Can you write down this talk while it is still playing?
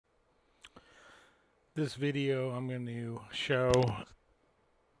This video I'm going to show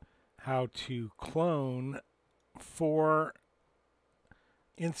how to clone 4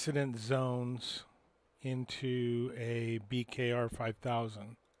 incident zones into a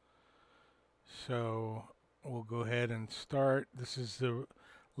BKR5000. So we'll go ahead and start. This is the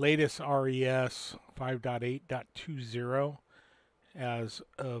latest RES 5.8.20 as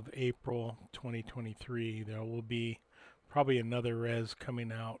of April 2023. There will be probably another res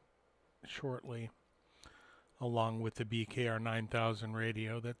coming out shortly, along with the BKR5000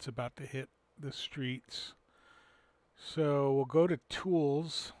 radio that's about to hit the streets. So we'll go to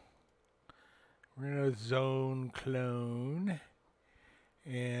Tools. We're going to zone clone,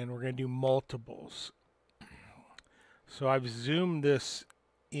 and we're going to do multiples. So I've zoomed this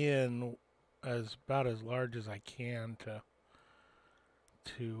in as about as large as I can to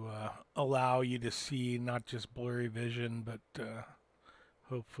allow you to see not just blurry vision, but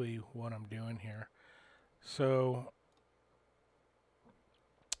hopefully what I'm doing here. So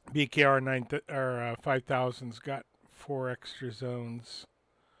BKR 5000's got 4 extra zones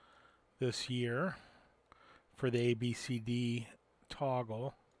this year for the ABCD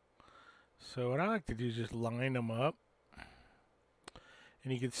toggle. So what I like to do is just line them up,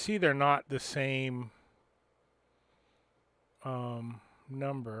 and you can see they're not the same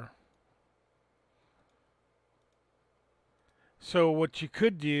number. So what you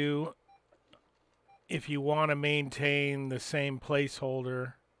could do, if you want to maintain the same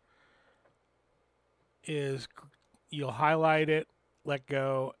placeholder, is you'll highlight it, let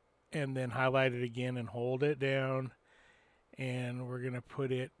go, and then highlight it again and hold it down. And we're going to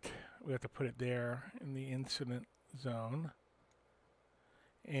put it, we have to put it there in the incident zone.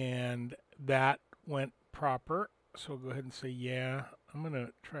 And that went proper. So we'll go ahead and say, yeah, I'm going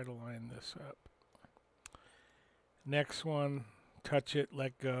to try to line this up. Next one, touch it,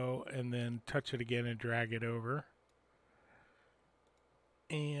 let go, and then touch it again and drag it over.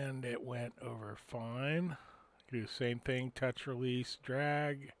 And it went over fine. Do the same thing, touch, release,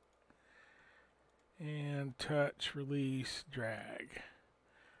 drag, and touch, release, drag.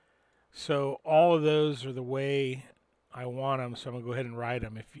 So all of those are the way I want them, so I'm going to go ahead and write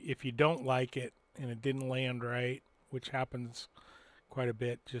them. If you don't like it and it didn't land right, which happens quite a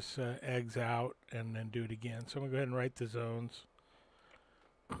bit, just eggs out and then do it again. So I'm going to go ahead and write the zones.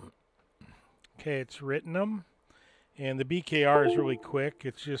 Okay, it's written them. And the BKR is really quick.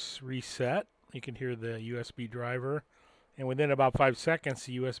 It's just reset. You can hear the USB driver. And within about 5 seconds,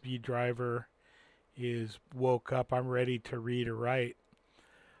 the USB driver is woke up. I'm ready to read or write.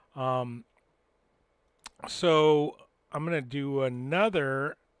 So I'm going to do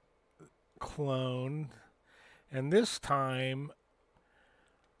another clone. And this time,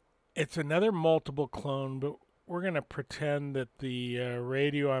 it's another multiple clone, but we're going to pretend that the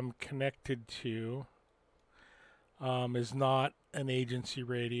radio I'm connected to is not an agency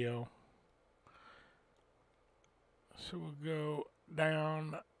radio. So we'll go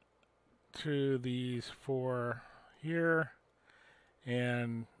down to these 4 here,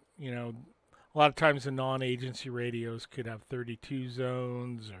 and you know, a lot of times the non-agency radios could have 32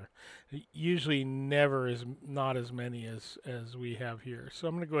 zones, or usually not as many as we have here. So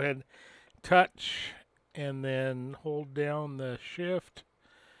I'm going to go ahead and touch and then hold down the shift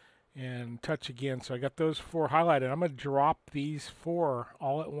and touch again. So I got those 4 highlighted. I'm going to drop these 4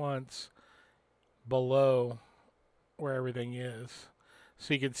 all at once below where everything is.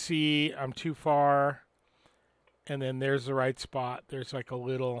 So you can see I'm too far, and then there's the right spot. There's like a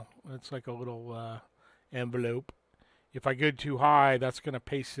little, it's like a little envelope. If I go too high, that's going to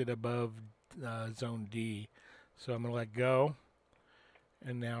paste it above zone D. So I'm going to let go,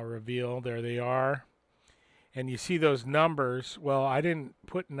 and now reveal. There they are. And you see those numbers. Well, I didn't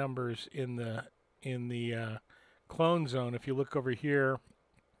put numbers in the clone zone. If you look over here,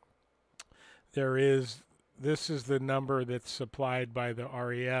 this is the number that's supplied by the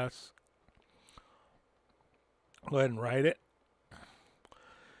RES. Go ahead and write it.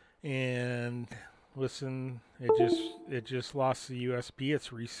 And listen, it just lost the USB.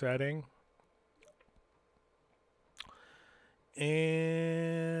 It's resetting.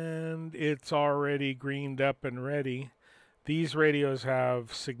 And it's already greened up and ready. These radios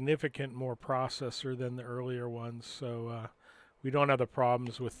have significant more processor than the earlier ones, so we don't have the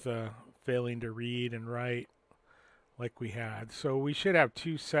problems with failing to read and write like we had. So we should have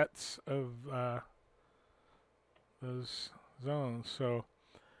 2 sets of those zones. So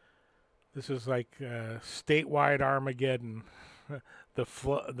this is like statewide Armageddon,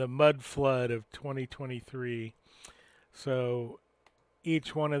 the mud flood of 2023. So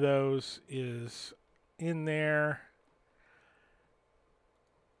each one of those is in there.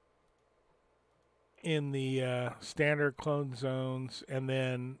 in the standard clone zones, and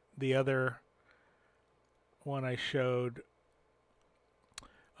then the other one I showed,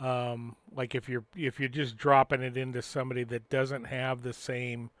 like if you're just dropping it into somebody that doesn't have the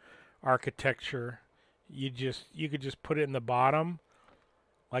same architecture, you could just put it in the bottom,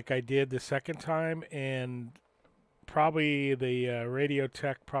 like I did the second time, and probably the radio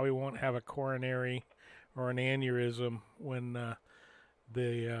tech probably won't have a coronary or an aneurysm when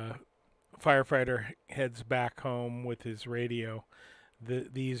the firefighter heads back home with his radio.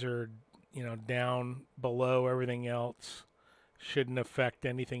 These are, down below everything else. Shouldn't affect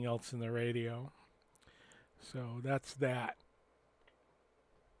anything else in the radio. So that's that.